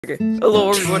Okay.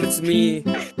 Hello everyone, it's me,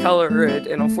 Color Red,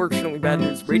 and unfortunately bad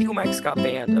news, Radio Max got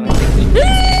banned.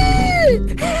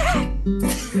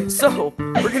 And so,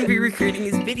 we're gonna be recreating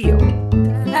his video. What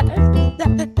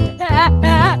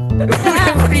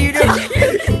are you doing?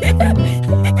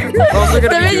 We're also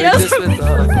gonna be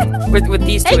doing this with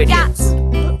these two idiots.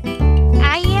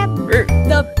 I am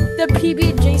the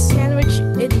PB&J sandwich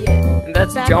idiot. And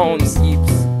that's Jones,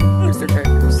 Mr.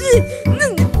 Characters.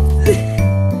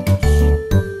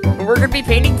 We're gonna be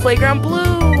painting Playground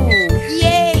Blue!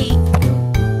 Yay! Hold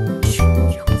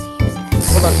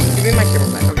on, give me my camera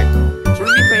back, okay. We're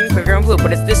gonna be painting Playground Blue,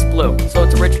 but it's this blue, so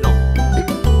it's original.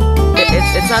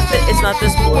 It's not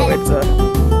this blue, it's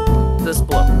this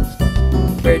blue.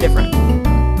 Very different.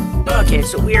 Okay,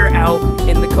 so we're out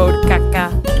in the code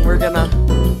caca, and we're gonna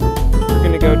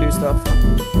go do stuff.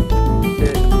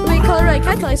 Wait, Color Red,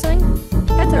 can I tell you something?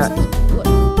 Look,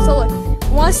 so look,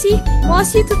 wanna see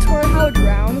a tutorial how to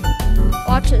drown?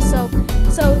 Watch it. So if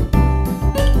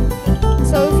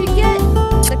you get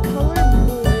the color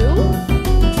blue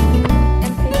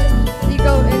and paint it, you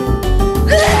go in.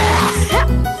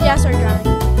 Yeah, start drowning.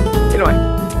 Anyway,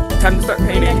 time to start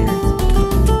painting.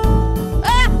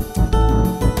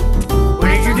 What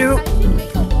did you do?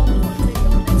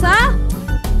 Huh?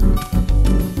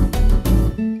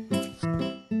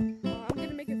 I'm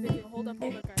gonna make a video. Hold up,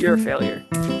 guys. You're a failure.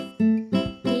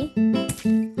 Me?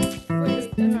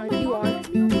 Wait, No, you are.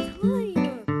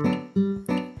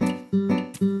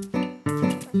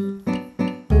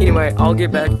 Anyway, I'll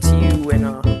get back to you when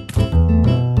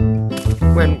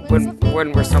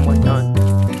we're somewhat done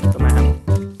with the map.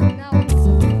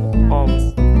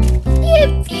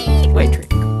 Wait,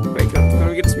 can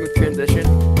we get a smooth transition?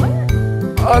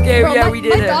 Okay, Bro, yeah, we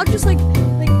did my it. dog just we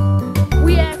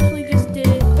actually just did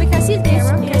it. Wait, can I see his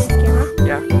camera? Can I see his camera?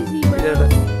 Yeah, Crazy, we bro. did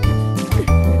it.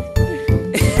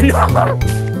 No!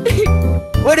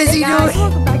 What is he Guys, doing?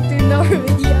 welcome back to another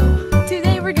video.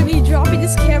 Today we're gonna be dropping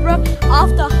this camera off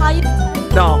the height.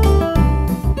 No.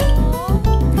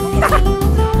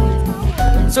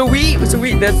 So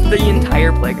that's the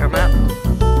entire playground map.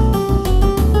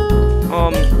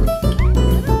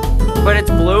 But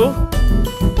it's blue.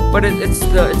 But it's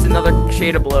another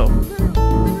shade of blue.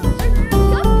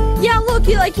 Yeah, look,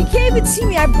 you can't even see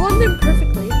me. I blended in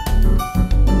perfectly.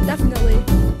 Definitely.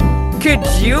 Can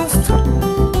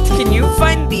you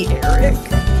find the Eric?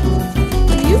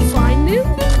 Can you find him?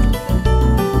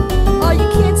 Oh, you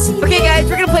can't see me. Okay, guys,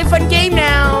 we're gonna play a fun game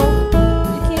now.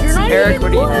 You can't see Eric, me.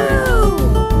 what are you doing?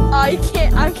 Oh, you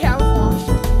can't. I'm camouflaged.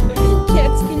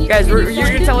 Can you? Guys, can you you're find gonna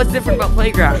it? tell what's different about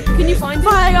Playground. Can you find it?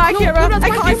 I can't.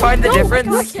 Can you find the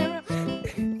difference? Camera.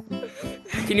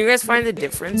 Can you guys find the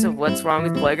difference of what's wrong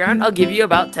with Playground? I'll give you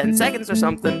about 10 seconds or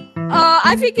something.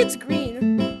 I think it's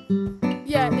green.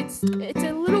 Yeah, it's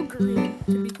a little green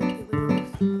to be completely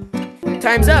honest.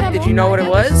 Time's up. Did you know what it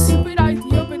was? Stupid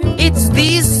idea, but It's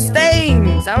these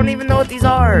things! I don't even know what these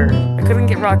are. I couldn't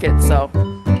get rockets, so.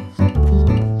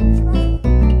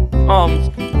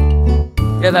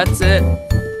 Yeah, that's it.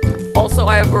 Also,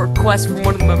 I have a request from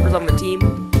one of the members on the team.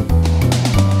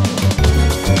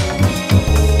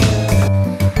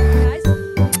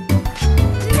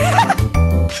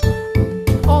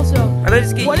 Also, How did I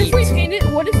just get what if we yeet? painted?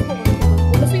 What if we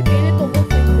painted the whole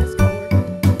thing this color?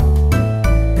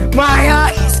 My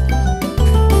eyes!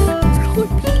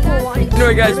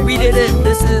 Anyway, guys, we did it.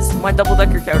 This is my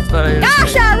double-decker couch that I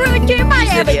Gosh, I ruined my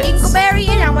These every idiots. dingleberry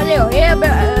and I'm a little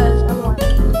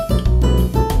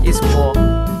He's cool.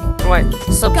 Anyway,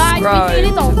 subscribe Guys, we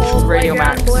painted the to whole Radio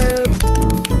playground Max. blue.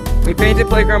 We painted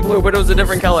Playground Blue, but it was a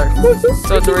different color.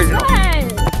 So it's original.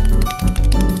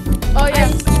 Oh yeah.